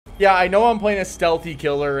Yeah, I know I'm playing a stealthy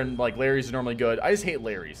killer and like Larry's is normally good. I just hate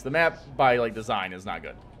Larry's. The map by like design is not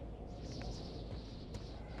good.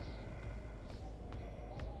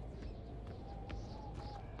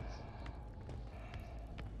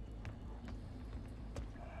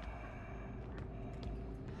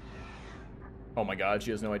 Oh my god,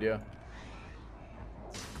 she has no idea.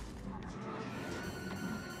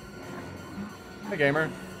 Hey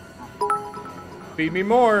gamer. Feed me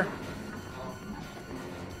more.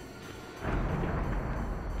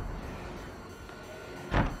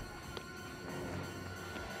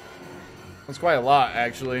 That's quite a lot,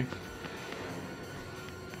 actually.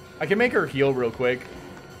 I can make her heal real quick.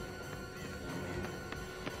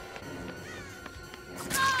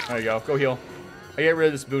 There you go. Go heal. I get rid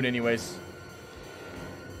of this boon anyways.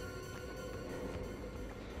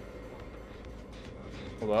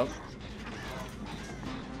 Hold up.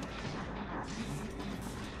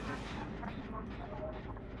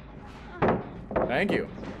 Thank you.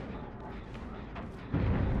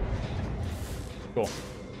 Cool.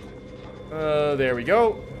 There we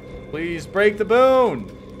go. Please break the boon.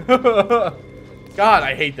 God,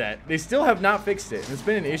 I hate that. They still have not fixed it. It's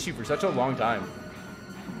been an issue for such a long time.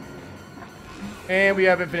 And we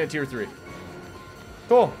have infinite tier 3.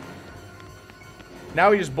 Cool. Now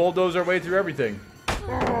we just bulldoze our way through everything.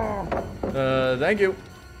 Thank you.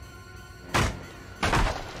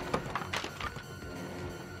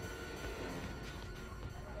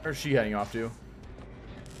 Where's she heading off to?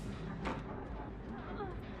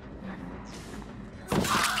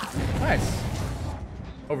 Nice.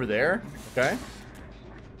 Over there? Okay.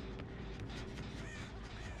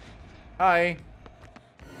 Hi.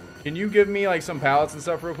 Can you give me like some pallets and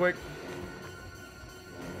stuff real quick?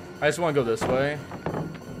 I just want to go this way.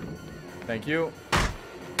 Thank you.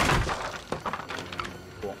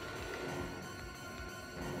 Cool.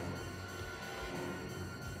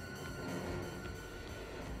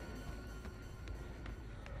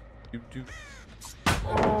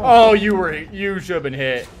 Oh, you should have been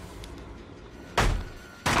hit.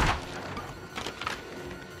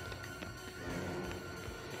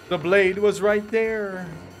 The blade was right there.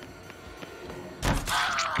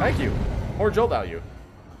 Thank you. More jolt value.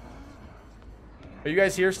 Are you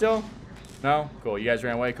guys here still? No? Cool. You guys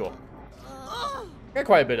ran away? Cool. Got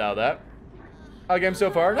quite a bit out of that. How the game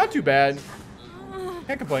so far? Not too bad.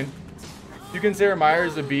 Can't complain. You consider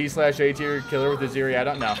Myers a B/A tier killer with a zero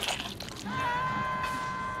add-on? No.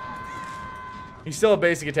 He's still a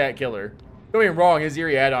basic attack killer. Don't get me wrong, his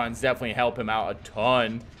Eerie add-ons definitely help him out a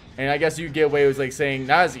ton. And I guess you could get away with like saying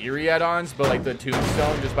not as Eerie add-ons, but like the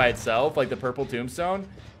Tombstone just by itself, like the purple Tombstone.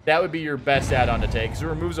 That would be your best add-on to take, because it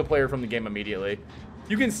removes a player from the game immediately.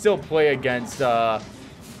 You can still play against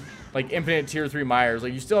like infinite tier 3 Myers.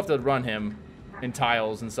 Like you still have to run him in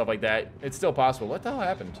tiles and stuff like that. It's still possible. What the hell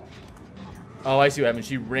happened? Oh, I see what happened.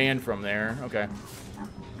 She ran from there. Okay.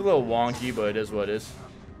 A little wonky, but it is what it is.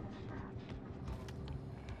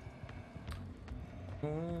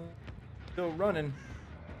 Still running.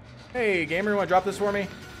 Hey, gamer, you want to drop this for me?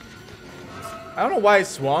 I don't know why I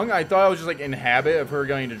swung. I thought I was just like in habit of her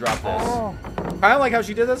going to drop this. Kind of like how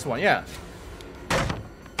she did this one, yeah.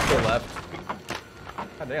 Still left.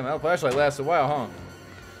 God damn, that flashlight lasts a while, huh?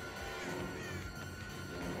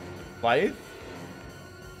 Life.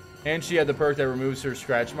 And she had the perk that removes her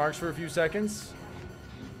scratch marks for a few seconds.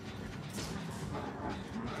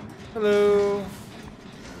 Hello.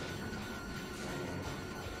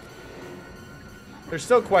 There's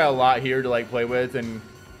still quite a lot here to like play with, and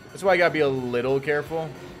that's why I gotta be a little careful.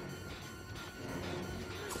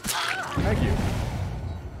 Thank you.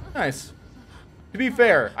 Nice. To be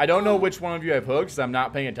fair, I don't know which one of you have hooks. I'm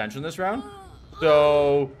not paying attention this round.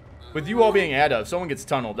 So, with you all being ADA, if someone gets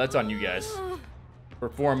tunneled, that's on you guys. For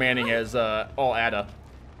 4-manning as all ADA.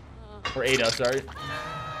 Or ADA, sorry.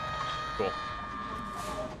 Cool.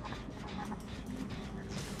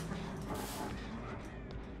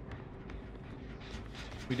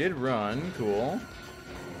 We did run. Cool.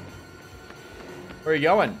 Where are you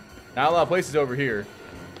going? Not a lot of places over here.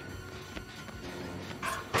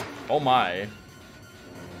 Oh my.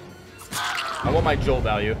 I want my jolt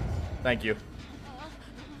value. Thank you.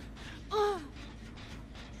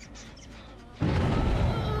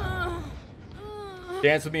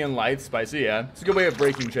 Dance with me in light. Spicy, yeah. It's a good way of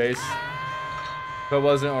breaking chase. If I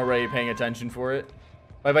wasn't already paying attention for it.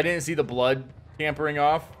 But if I didn't see the blood tampering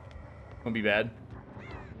off, it wouldn't be bad.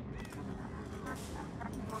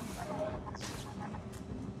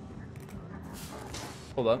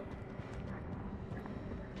 Hold up.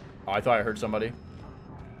 Oh, I thought I heard somebody.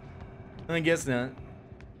 I guess not.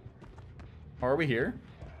 Are we here?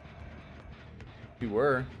 We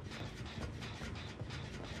were.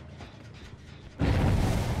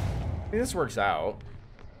 I mean, this works out.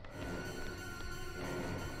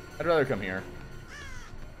 I'd rather come here.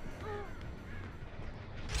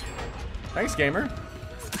 Thanks, gamer.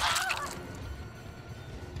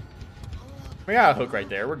 We got a hook right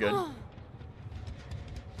there. We're good.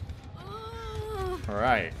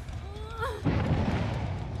 Alright.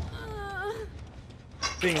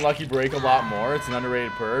 Seeing Lucky Break a lot more. It's an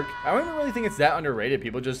underrated perk. I don't even really think it's that underrated.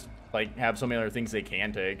 People just, like, have so many other things they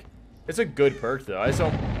can take. It's a good perk, though. I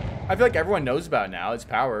feel like everyone knows about it now. It's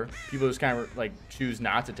power. People just kind of, like, choose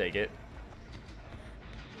not to take it.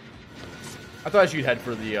 I thought I should head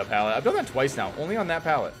for the pallet. I've done that twice now. Only on that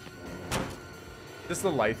pallet. Is this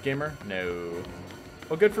the Lithe gamer? No.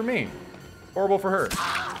 Well, good for me. Horrible for her.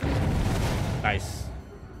 Nice.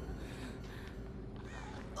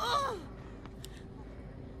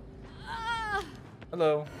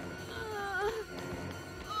 Hello.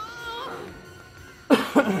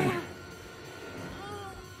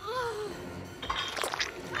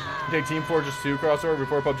 Take Team Fortress 2 crossover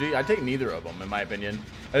before PUBG? I'd take neither of them, in my opinion.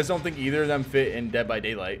 I just don't think either of them fit in Dead by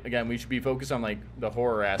Daylight. Again, we should be focused on, like, the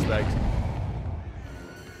horror aspect.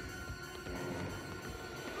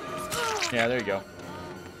 Yeah, there you go.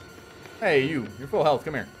 Hey, you're full health.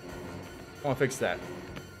 Come here. I want to fix that.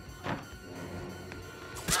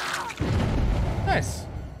 Nice.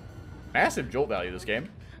 Massive jolt value this game.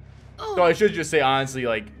 So I should just say, honestly,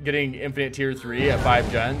 like, getting infinite tier 3 at 5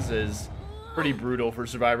 gens is pretty brutal for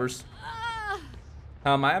survivors.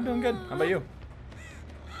 I'm doing good. How about you?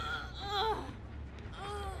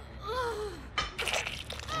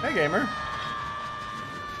 Hey, gamer.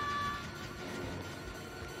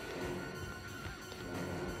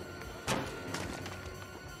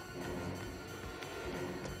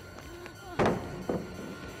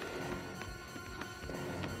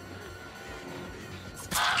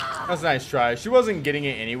 That's a nice try. She wasn't getting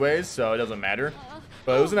it anyways, so it doesn't matter.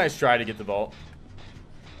 But it was a nice try to get the vault.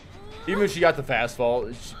 Even if she got the fast vault,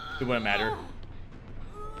 it wouldn't matter.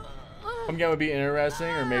 Pumpkin would be interesting,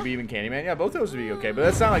 or maybe even Candyman. Yeah, both those would be okay. But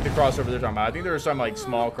that's not like the crossover they're talking about. I think there are some like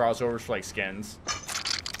small crossovers for like skins.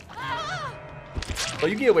 Well,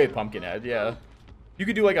 you can get away with Pumpkinhead, yeah. You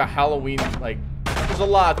could do like a Halloween, like, there's a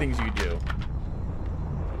lot of things you could do.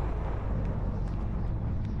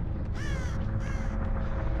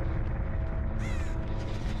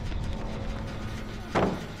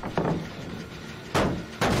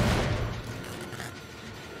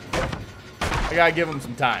 I gotta give them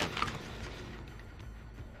some time.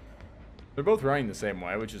 They're both running the same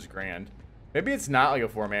way, which is grand. Maybe it's not like a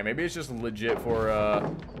 4-man. Maybe it's just legit for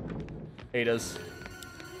Ada's.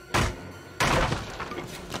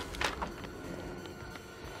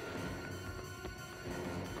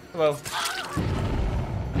 Hello.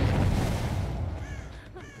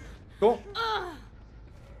 Cool.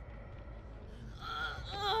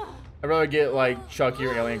 I'd rather get like Chucky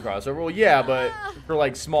or Alien crossover. Well, yeah, but for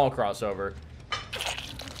like small crossover.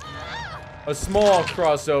 A small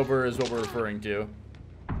crossover is what we're referring to.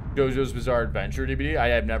 JoJo's Bizarre Adventure DVD. I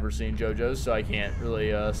have never seen JoJo's, so I can't really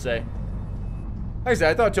say. Like I said,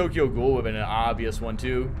 I thought Tokyo Ghoul would have been an obvious one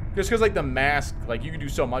too. Just because like the mask, like you can do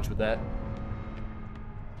so much with that.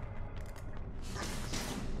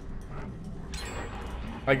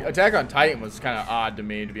 Like Attack on Titan was kind of odd to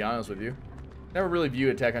me, to be honest with you. Never really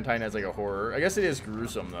viewed Attack on Titan as like a horror. I guess it is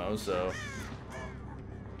gruesome though, so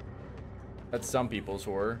that's some people's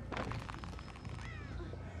horror.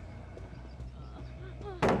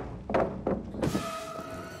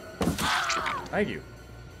 Thank you.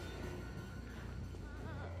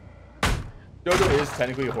 JoJo is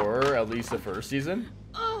technically horror, at least the first season.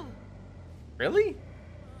 Really?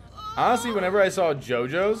 Honestly, whenever I saw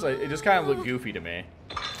JoJo's, it just kind of looked goofy to me.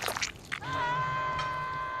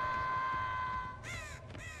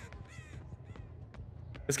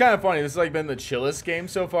 It's kind of funny. This has like been the chillest game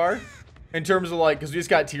so far, in terms of like, because we just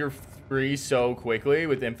got tier 3 so quickly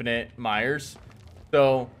with Infinite Myers.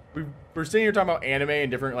 So we're sitting here talking about anime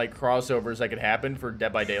and different like crossovers that could happen for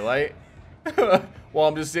Dead by Daylight, while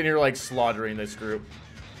I'm just sitting here like slaughtering this group.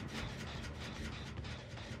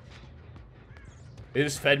 It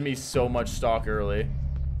just fed me so much stock early.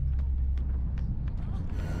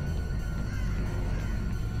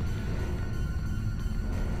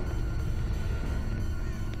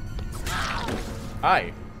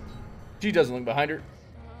 Hi. She doesn't look behind her.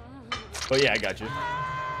 But yeah, I got you.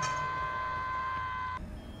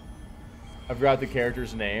 I forgot the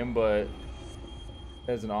character's name, but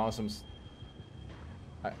that's an awesome...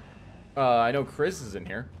 I know Chris is in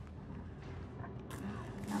here.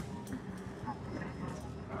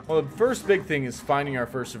 Well, the first big thing is finding our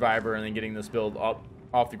first survivor and then getting this build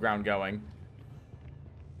off the ground going.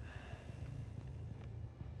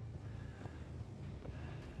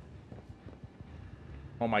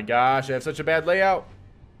 Oh my gosh, I have such a bad layout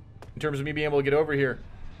in terms of me being able to get over here.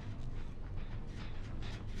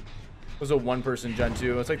 It was a one-person Gen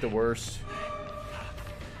 2. It's like the worst.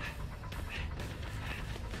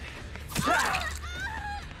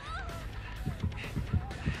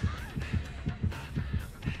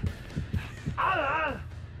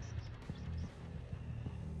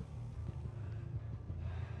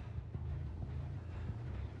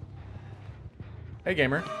 Hey,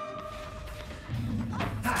 gamer.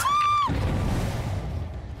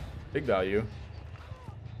 Big value.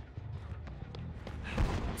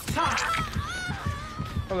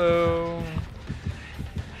 Hello.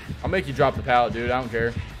 I'll make you drop the pallet, dude. I don't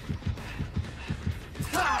care.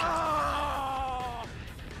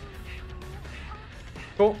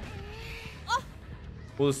 Cool.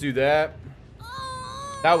 We'll just do that.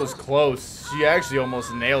 That was close. She actually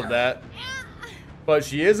almost nailed that. But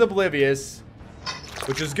she is oblivious,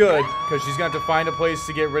 which is good, because she's going to have to find a place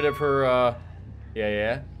to get rid of her,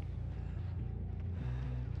 yeah.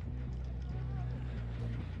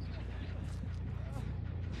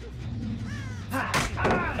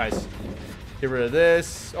 Nice. Get rid of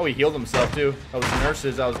this. Oh, he healed himself, too. That was the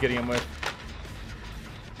nurses I was getting him with.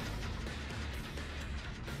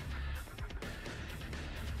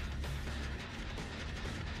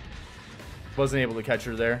 Wasn't able to catch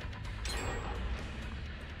her there.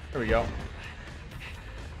 There we go.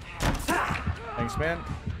 Thanks, man.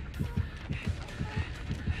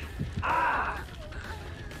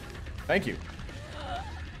 Thank you.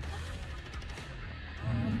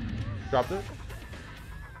 Dropped it.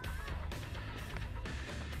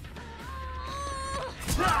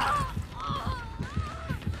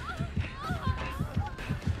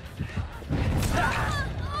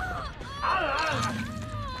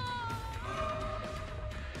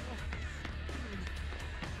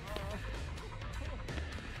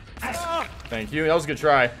 Thank you. That was a good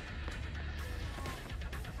try.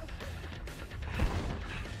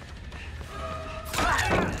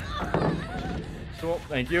 Cool.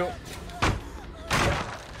 Thank you.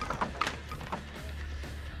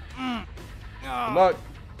 Good luck.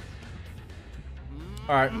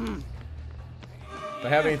 Alright. Do I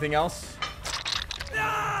have anything else?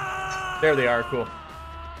 There they are. Cool.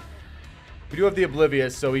 We do have the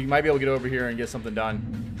Oblivious, so we might be able to get over here and get something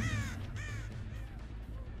done.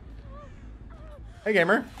 Hey,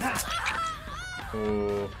 gamer.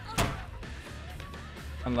 Ooh.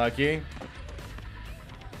 Unlucky.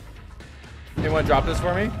 Anyone drop this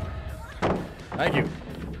for me? Thank you.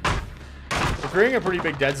 We're creating a pretty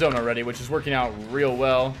big dead zone already, which is working out real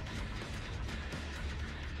well.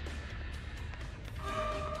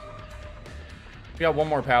 We got one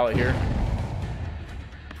more pallet here.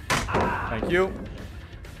 Thank you.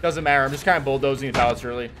 Doesn't matter. I'm just kind of bulldozing the pallets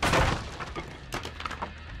early.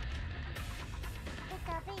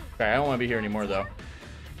 Okay, I don't want to be here anymore, though.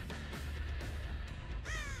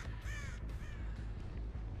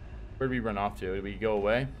 Where did we run off to? Did we go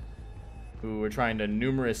away? Ooh, we're trying to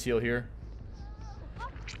numerous heal here.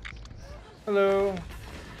 Hello.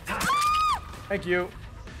 Thank you.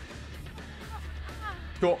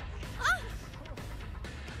 Cool.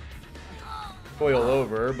 Coil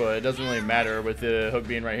over, but it doesn't really matter with the hook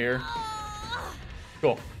being right here.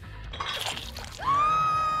 Cool.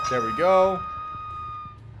 There we go.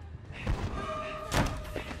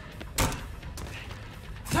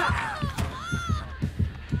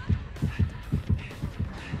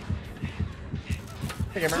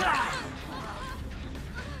 Hey, gamer.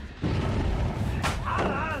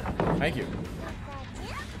 Thank you.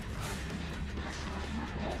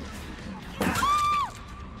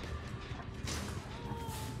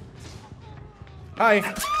 Hi.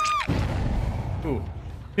 Ooh.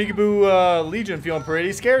 Peekaboo Legion feeling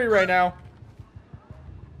pretty scary right now.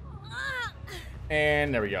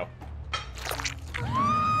 And there we go.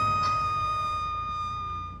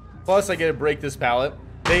 Plus, I get to break this pallet.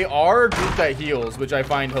 They are a group that heals, which I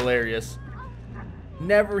find hilarious.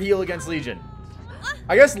 Never heal against Legion.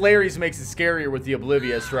 I guess LERY'S makes it scarier with the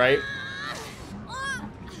Oblivious, right?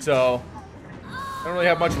 So, I don't really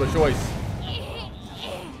have much of a choice.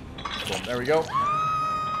 Cool. There we go.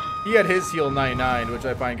 He had his heal 99, which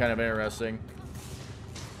I find kind of interesting.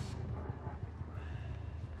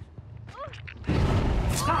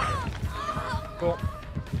 Cool.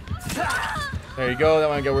 There you go. That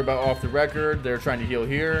one I got worried about off the record. They're trying to heal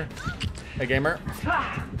here. Hey, gamer.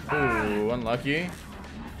 Ooh, unlucky.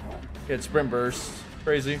 He had sprint burst.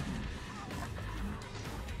 Crazy.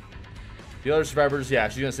 The other survivors, yeah,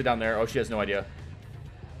 she's gonna sit down there. Oh, she has no idea.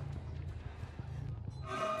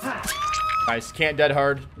 Nice. Can't dead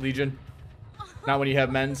hard, Legion. Not when you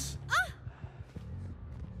have men's.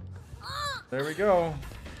 There we go.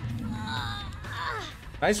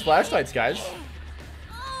 Nice flashlights, guys.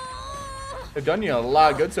 They've done you a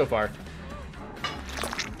lot of good so far.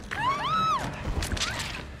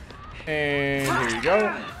 And here you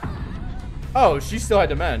go. Oh, she still had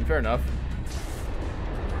to mend. Fair enough.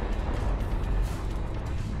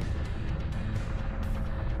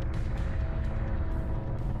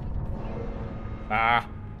 Ah.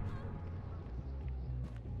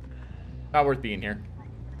 Not worth being here.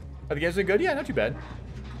 Are the games been good? Yeah, not too bad.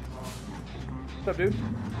 What's up, dude?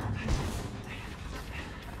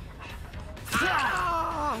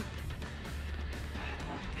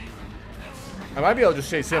 I might be able to just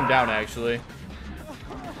chase him down, actually.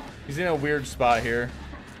 He's in a weird spot here.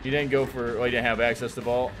 He didn't go for... Well, he didn't have access to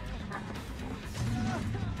vault.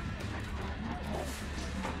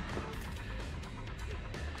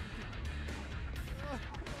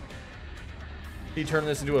 He turned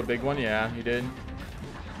this into a big one? Yeah, he did.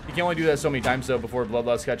 He can only do that so many times, though, before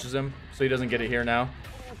Bloodlust catches him. So he doesn't get it here now.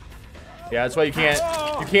 Yeah, that's why you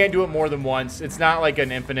can't do it more than once. It's not like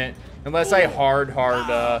an infinite. Unless I hard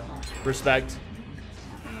respect.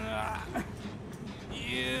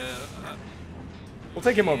 We'll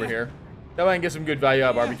take him over here. That way I can get some good value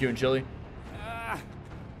out of barbecue and chili.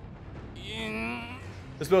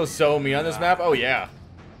 This build is so mean on this map. Oh, yeah.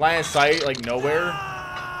 Line of sight, like, nowhere.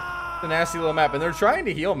 It's a nasty little map. And they're trying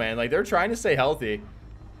to heal, man. Like, they're trying to stay healthy.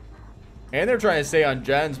 And they're trying to stay on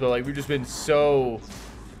gens, but, like, we've just been so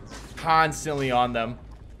constantly on them.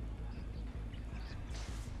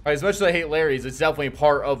 Right, as much as I hate LERY'S, it's definitely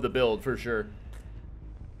part of the build, for sure.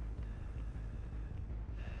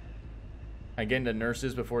 I get into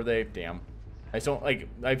nurses before they... Damn. I don't, like...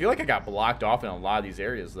 I feel like I got blocked off in a lot of these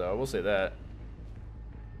areas, though. I will say that.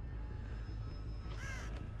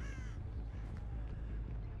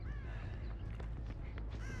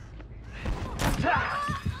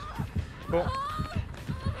 Cool.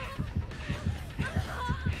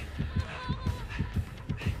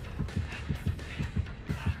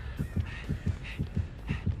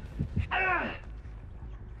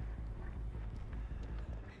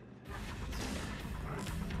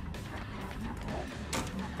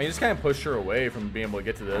 I just kind of pushed her away from being able to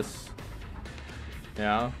get to this.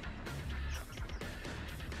 Yeah.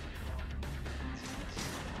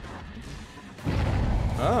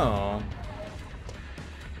 Oh.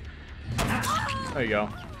 There you go.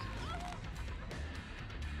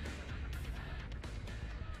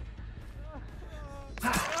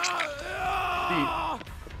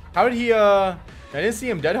 How did he, I didn't see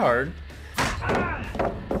him dead hard.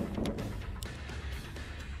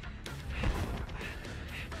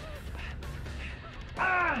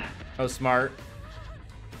 That was smart.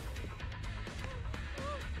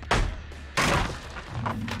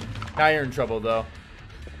 Now you're in trouble, though.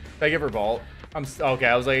 Did I give her vault? Okay,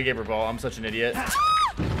 I was like, I gave her vault. I'm such an idiot.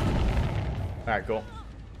 Alright, cool.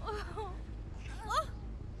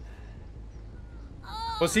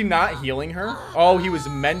 Was he not healing her? Oh, he was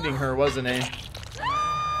mending her, wasn't he?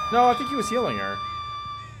 No, I think he was healing her.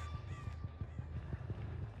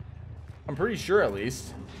 I'm pretty sure, at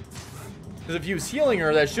least. Because if he was healing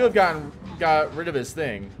her, that should have got rid of his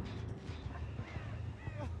thing.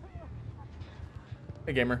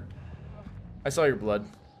 Hey, gamer. I saw your blood.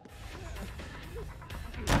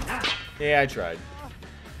 Yeah, I tried.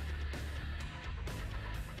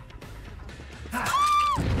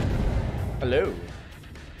 Hello.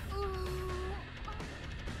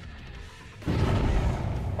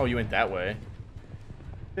 Oh, you went that way.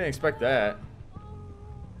 Didn't expect that.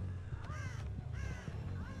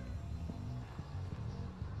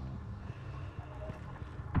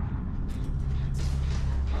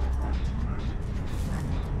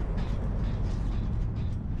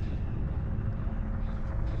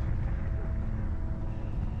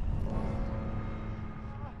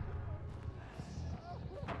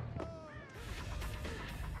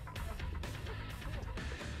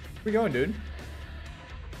 Where we going, dude?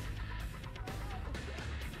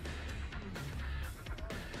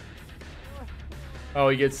 Oh,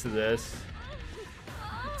 he gets to this.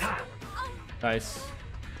 Nice.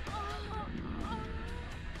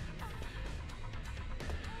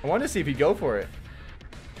 I wanted to see if he'd go for it.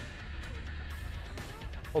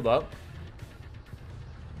 Hold up.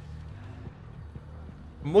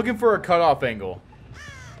 I'm looking for a cutoff angle.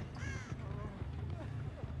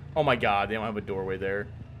 Oh my god, they don't have a doorway there.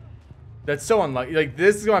 That's so unlucky. Like,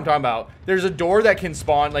 this is what I'm talking about. There's a door that can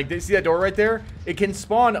spawn. Like, see that door right there? It can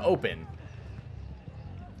spawn open.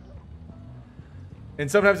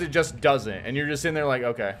 And sometimes it just doesn't. And you're just in there like,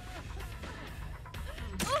 okay.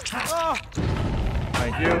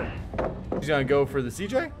 Thank you. He's gonna go for the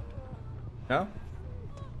CJ? No?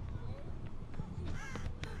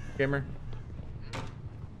 Gamer.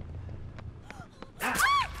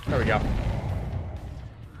 There we go.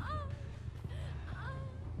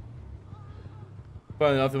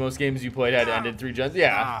 Fun enough, the most games you played had ended 3 gens.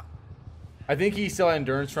 Yeah. I think he still had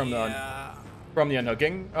endurance from the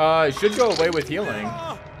unhooking. It should go away with healing.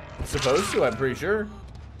 It's supposed to, I'm pretty sure.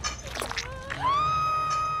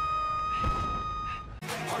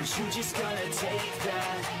 Aren't you just gonna take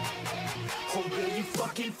that? Or will you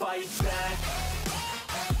fucking fight back?